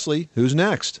 So, Leslie, who's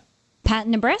next? Pat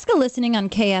in Nebraska listening on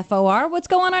KFOR. What's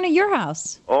going on at your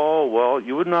house? Oh, well,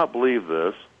 you would not believe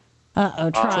this.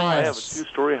 Uh-oh, try I have a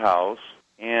 2-story house,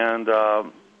 and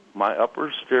my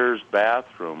upper stairs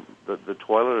bathroom, the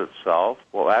toilet itself,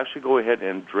 will actually go ahead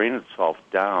and drain itself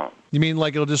down. You mean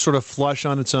like it'll just sort of flush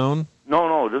on its own?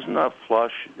 No, it does not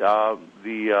flush.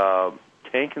 The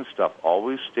tank and stuff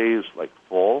always stays,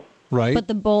 full. Right. But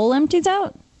the bowl empties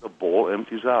out? The bowl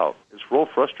empties out. It's real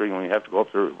frustrating when you have to go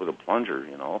up there with a plunger,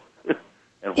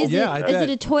 And Is it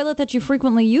a toilet that you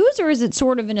frequently use, or is it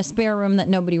sort of in a spare room that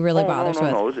nobody really bothers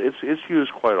with? No. It's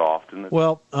used quite often.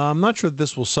 Well, I'm not sure that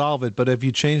this will solve it, but have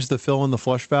you changed the fill in the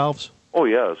flush valves? Oh,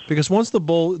 yes. Because once the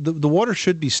bowl, the water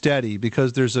should be steady,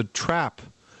 because there's a trap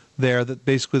there that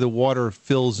basically the water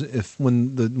fills.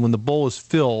 When the bowl is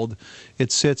filled,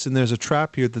 it sits, and there's a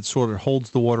trap here that sort of holds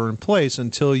the water in place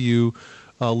until you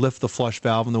lift the flush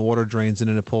valve and the water drains in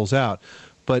and it pulls out.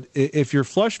 But if your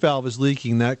flush valve is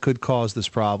leaking, that could cause this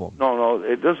problem. No,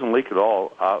 it doesn't leak at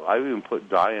all. I even put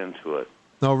dye into it.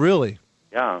 Oh, really?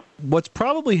 Yeah. What's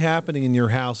probably happening in your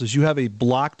house is you have a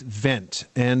blocked vent,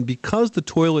 and because the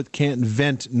toilet can't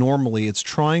vent normally, it's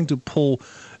trying to pull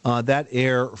that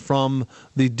air from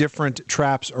the different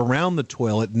traps around the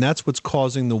toilet, and that's what's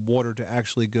causing the water to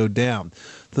actually go down.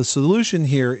 The solution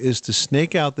here is to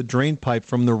snake out the drain pipe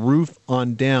from the roof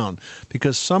on down,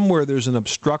 because somewhere there's an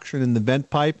obstruction in the vent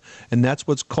pipe, and that's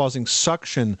what's causing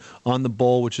suction on the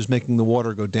bowl, which is making the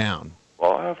water go down.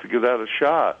 Well, I have to give that a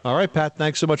shot. All right, Pat,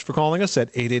 thanks so much for calling us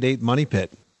at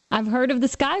 888-MONEY-PIT. I've heard of the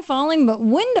sky falling, but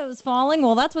windows falling,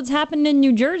 well, that's what's happened in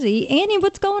New Jersey. Annie,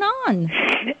 what's going on?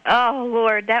 Oh,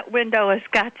 Lord, that window has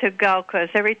got to go, because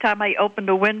every time I open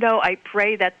the window, I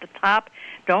pray that the top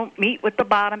don't meet with the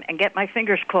bottom and get my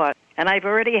fingers caught. And I've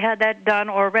already had that done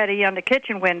already on the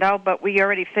kitchen window, but we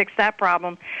already fixed that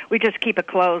problem. We just keep it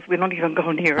closed. We don't even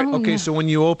go near it. Okay, so when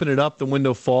you open it up, the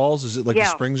window falls? Is it like the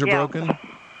springs are broken?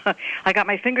 I got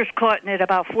my fingers caught in it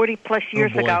about 40-plus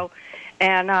years ago,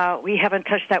 and we haven't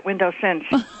touched that window since.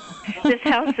 This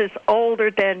house is older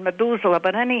than Methuselah,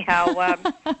 but anyhow...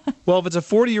 Well, if it's a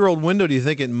 40-year-old window, do you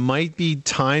think it might be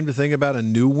time to think about a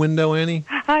new window, Annie?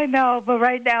 I know, but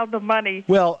right now the money...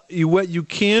 Well, you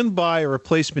can buy a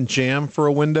replacement jamb for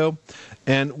a window,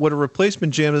 and what a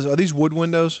replacement jamb is, are these wood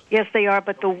windows? Yes, they are,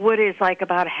 but the wood is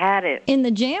about had it. In the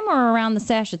jamb or around the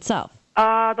sash itself?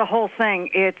 The whole thing.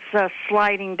 It's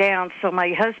sliding down. So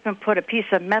my husband put a piece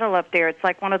of metal up there. It's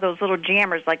like one of those little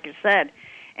jammers, like you said,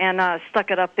 and stuck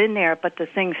it up in there, but the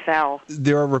thing fell.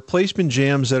 There are replacement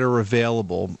jams that are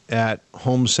available at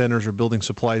home centers or building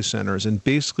supply centers, and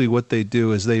basically what they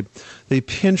do is they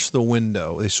pinch the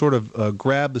window. They sort of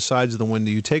grab the sides of the window.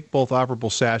 You take both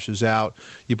operable sashes out,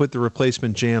 you put the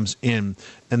replacement jams in,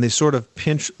 and they sort of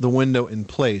pinch the window in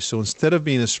place. So instead of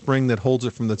being a spring that holds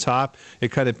it from the top,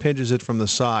 it kind of pinches it from the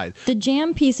side. The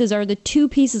jam pieces are the two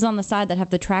pieces on the side that have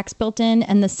the tracks built in,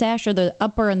 and the sash are the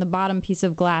upper and the bottom piece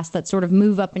of glass that sort of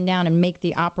move up and down and make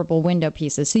the operable window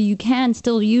pieces. So you can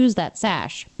still use that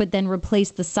sash, but then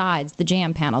replace the sides, the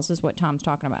jam panels is what Tom's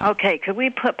talking about. Okay, could we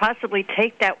possibly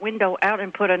take that window out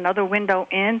and put another window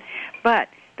in? But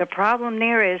the problem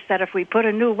there is that if we put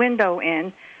a new window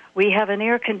in, we have an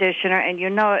air conditioner, and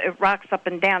it rocks up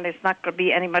and down. There's not going to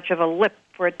be any much of a lip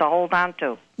for it to hold on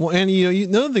to. Well, Annie,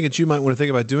 another thing that you might want to think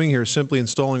about doing here is simply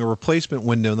installing a replacement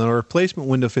window. Now, a replacement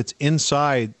window fits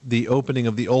inside the opening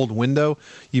of the old window.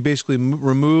 You basically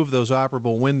remove those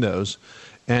operable windows,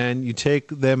 and you take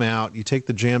them out, you take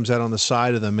the jams out on the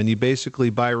side of them, and you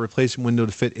basically buy a replacement window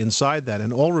to fit inside that.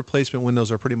 And all replacement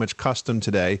windows are pretty much custom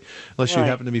today, unless you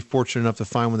happen to be fortunate enough to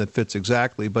find one that fits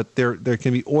exactly. But they're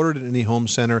can be ordered at any home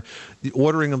center. The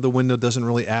ordering of the window doesn't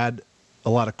really add a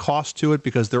lot of cost to it,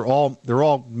 because they're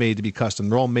all made to be custom.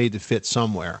 They're all made to fit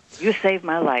somewhere. You saved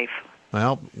my life.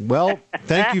 Well,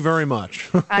 thank you very much.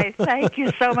 I thank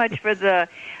you so much for the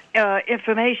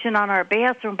information on our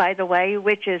bathroom, by the way,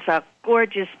 which is a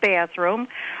gorgeous bathroom.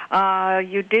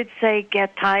 You did say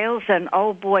get tiles, and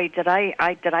oh boy, did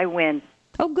I win.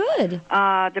 Oh, good.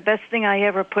 The best thing I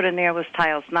ever put in there was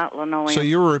tiles, not linoleum. So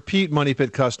you're a repeat Money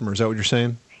Pit customer, is that what you're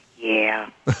saying? Yeah.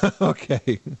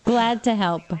 Okay. Glad to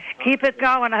help. Keep it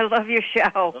going. I love your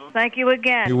show. Thank you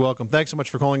again. You're welcome. Thanks so much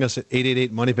for calling us at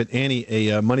 888 Money Pit. Annie,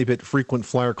 a Money Pit frequent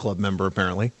flyer club member,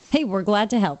 apparently. Hey, we're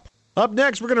glad to help. Up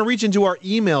next, we're going to reach into our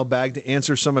email bag to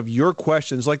answer some of your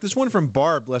questions, like this one from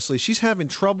Barb, Leslie. She's having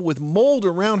trouble with mold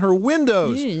around her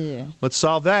windows. Yeah. Let's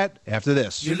solve that after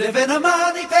this. You live in a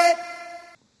money pit.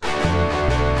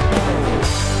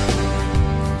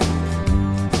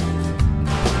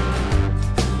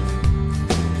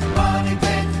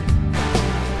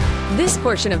 This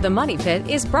portion of the Money Pit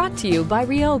is brought to you by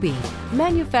Ryobi,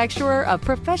 manufacturer of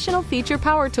professional feature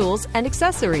power tools and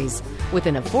accessories, with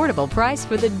an affordable price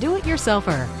for the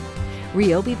do-it-yourselfer.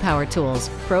 Ryobi Power Tools,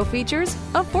 pro features,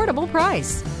 affordable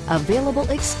price. Available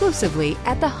exclusively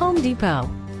at the Home Depot.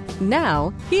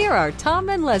 Now, here are Tom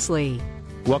and Leslie.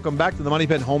 Welcome back to the Money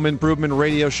Pit Home Improvement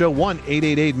Radio Show,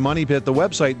 1-888-MONEYPIT, the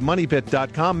website,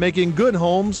 moneypit.com, making good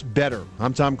homes better.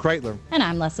 I'm Tom Kraeutler. And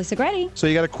I'm Leslie Segrete. So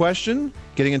you got a question?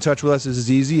 Getting in touch with us is as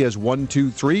easy as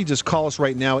 123. Just call us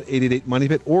right now at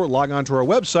 888-MONEYPIT or log on to our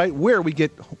website where we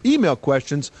get email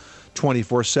questions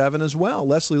 24/7 as well.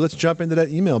 Leslie, let's jump into that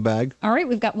email bag. All right,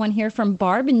 we've got one here from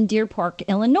Barb in Deer Park,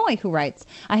 Illinois, who writes,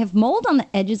 I have mold on the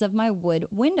edges of my wood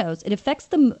windows. It affects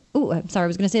the... I'm sorry, I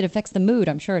was going to say it affects the mood.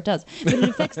 I'm sure it does. But it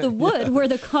affects the wood where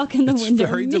the caulk in the window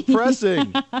very meet.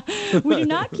 depressing. We do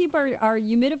not keep our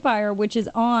humidifier, which is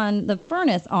on the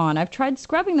furnace, on. I've tried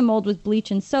scrubbing the mold with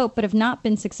bleach and soap, but have not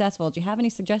been successful. Do you have any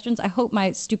suggestions? I hope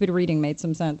my stupid reading made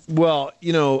some sense. Well,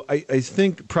 I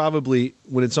think probably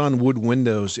when it's on wood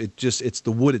windows, it's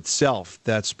the wood itself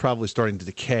that's probably starting to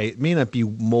decay. It may not be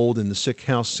mold in the sick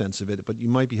house sense of it, but you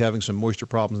might be having some moisture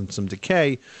problems and some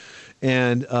decay,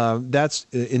 and that's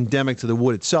endemic to the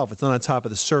wood itself. It's not on top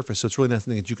of the surface, so it's really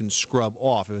nothing that you can scrub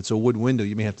off. If it's a wood window,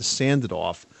 you may have to sand it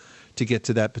off to get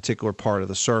to that particular part of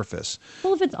the surface.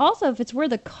 Well, if it's where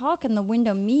the caulk and the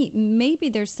window meet, maybe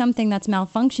there's something that's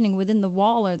malfunctioning within the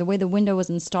wall or the way the window was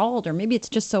installed, or maybe it's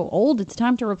just so old it's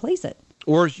time to replace it.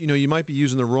 Or, you might be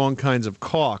using the wrong kinds of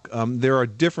caulk. There are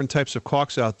different types of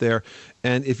caulks out there,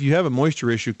 and if you have a moisture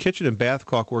issue, kitchen and bath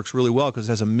caulk works really well because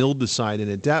it has a mildewcide in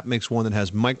it. DAP makes one that has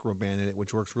microban in it,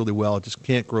 which works really well. It just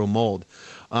can't grow mold.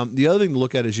 The other thing to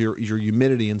look at is your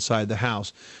humidity inside the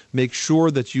house. Make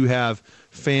sure that you have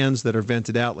fans that are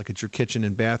vented out, like at your kitchen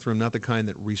and bathroom, not the kind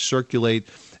that recirculate.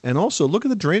 And also look at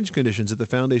the drainage conditions at the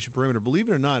foundation perimeter. Believe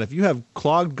it or not, if you have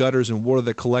clogged gutters and water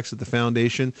that collects at the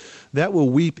foundation, that will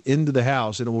weep into the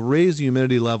house and it will raise the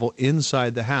humidity level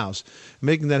inside the house,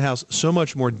 making that house so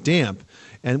much more damp.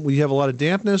 And when you have a lot of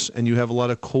dampness and you have a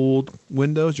lot of cold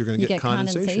windows, you're going to get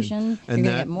condensation. You're going to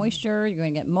get moisture. You're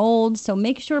going to get mold. So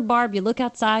make sure, Barb, you look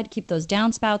outside, keep those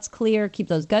downspouts clear, keep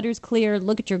those gutters clear,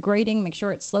 look at your grading, make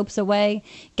sure it slopes away,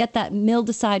 get that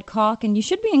mildewcide caulk, and you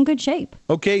should be in good shape.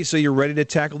 Okay, so you're ready to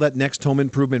tackle that next home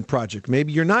improvement project.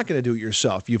 Maybe you're not going to do it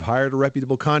yourself. You've hired a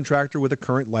reputable contractor with a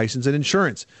current license and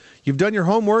insurance. You've done your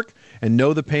homework and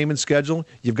know the payment schedule.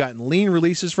 You've gotten lien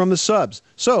releases from the subs.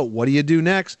 So what do you do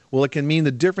next? Well, it can mean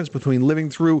the difference between living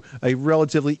through a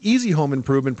relatively easy home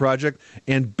improvement project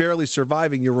and barely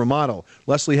surviving your remodel.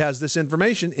 Leslie has this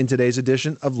information in today's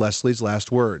edition of Leslie's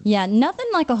Last Word. Yeah, nothing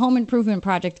like a home improvement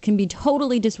project can be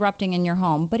totally disrupting in your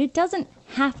home, but it doesn't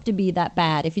have to be that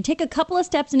bad. If you take a couple of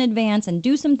steps in advance and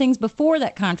do some things before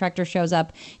that contractor shows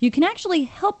up, you can actually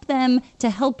help them to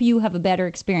help you have a better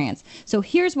experience. So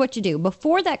here's what you do.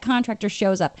 Before that contractor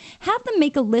shows up, have them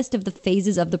make a list of the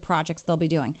phases of the projects they'll be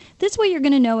doing. This way you're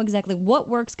going to know exactly what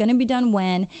work's going to be done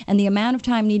when and the amount of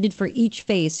time needed for each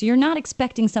phase, so you're not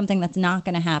expecting something that's not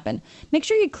going to happen. Make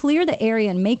sure you clear the area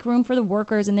and make room for the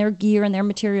workers and their gear and their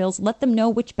materials. Let them know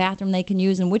which bathroom they can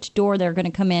use and which door they're going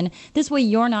to come in. This way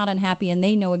you're not unhappy and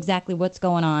they know exactly what's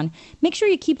going on. Make sure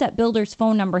you keep that builder's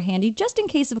phone number handy just in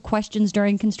case of questions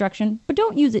during construction, but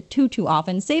don't use it too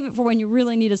often. Save it for when you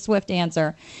really need a swift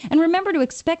answer. And remember to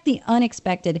expect the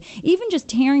unexpected. Even just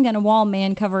tearing down a wall may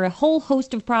uncover a whole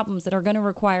host of problems that are going to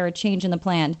require a change in the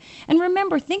plan. And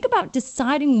remember, think about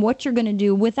deciding what you're going to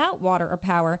do without water or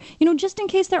power, just in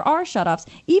case there are shutoffs.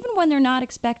 Even when they're not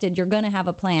expected, you're going to have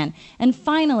a plan. And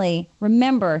finally,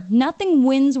 remember, nothing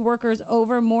wins workers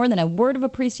over more than a word of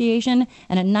appreciation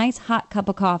and a nice hot cup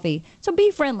of coffee. So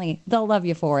be friendly. They'll love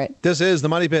you for it. This is the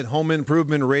Money Pit Home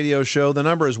Improvement Radio Show. The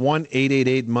number is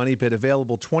 1-888-MONEY-PIT,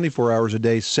 available 24 hours a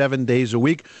day, 7 days a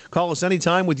week. Call us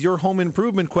anytime with your home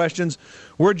improvement questions.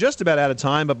 We're just about out of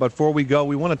time, but before we go,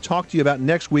 we want to talk to you about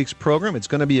next week's program. It's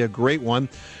going to be a great one.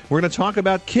 We're going to talk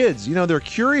about kids. You know, they're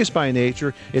curious by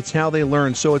nature. It's how they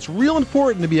learn. So it's real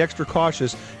important to be extra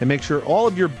cautious and make sure all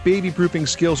of your baby-proofing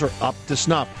skills are up to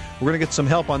snuff. We're going to get some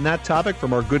help on that topic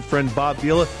from our good friend Bob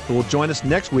Vila, who will join us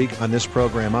next week on this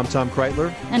program. I'm Tom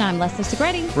Kraeutler. And I'm Leslie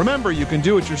Segrete. Remember, you can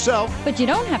do it yourself, but you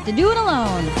don't have to do it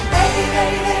alone.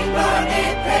 888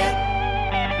 Money Pit.